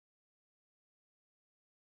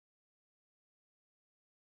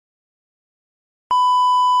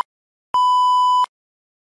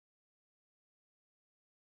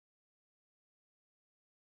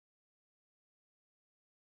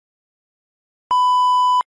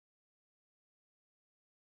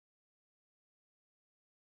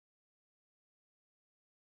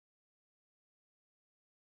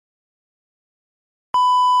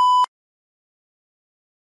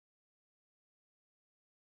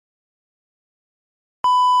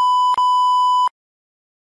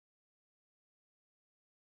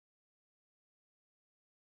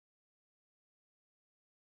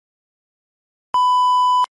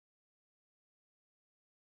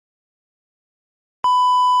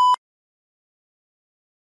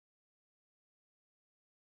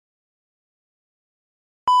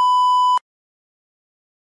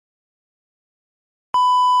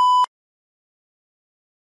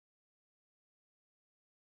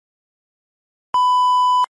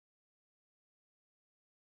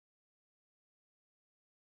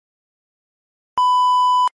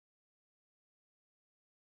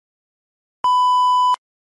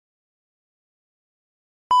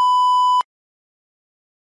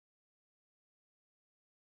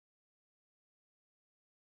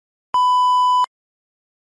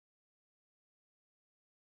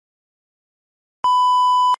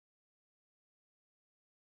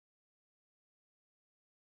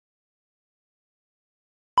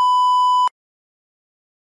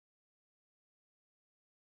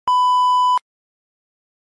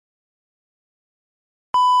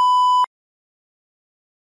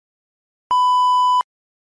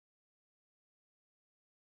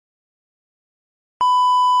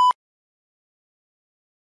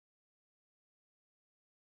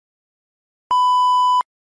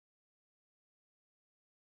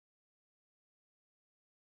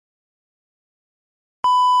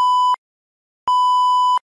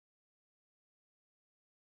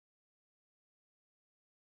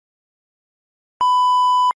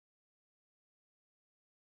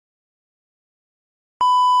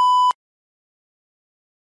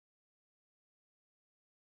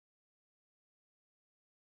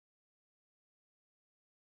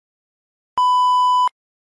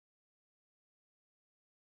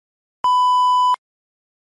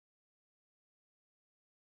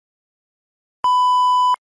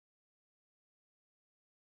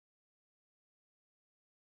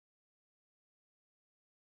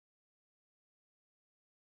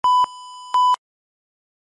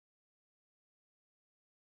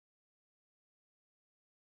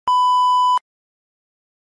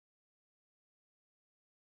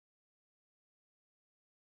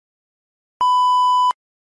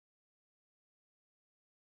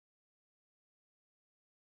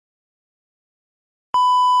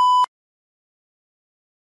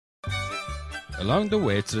Along the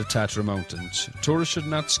way to the Tatra Mountains, tourists should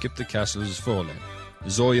not skip the castle of Zvolen,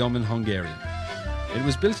 Zólyom in Hungarian. It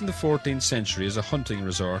was built in the 14th century as a hunting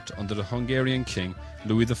resort under the Hungarian king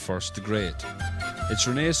Louis I the Great. Its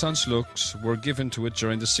Renaissance looks were given to it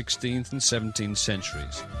during the 16th and 17th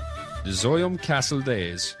centuries. The Zólyom Castle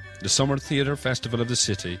Days, the summer theatre festival of the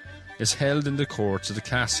city, is held in the courts of the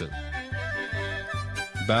castle.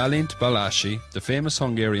 Bálint Balassi, the famous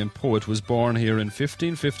Hungarian poet, was born here in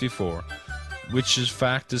 1554, which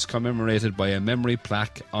fact is commemorated by a memory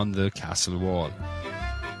plaque on the castle wall.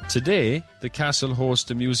 Today, the castle hosts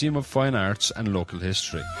a museum of fine arts and local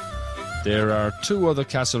history. There are two other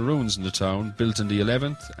castle ruins in the town, built in the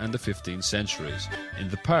 11th and the 15th centuries. In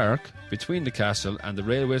the park, between the castle and the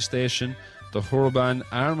railway station, the Hurban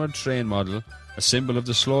armoured train model, a symbol of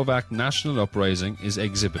the Slovak national uprising, is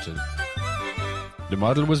exhibited. The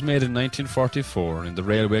model was made in 1944 in the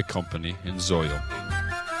railway company in Zólyom.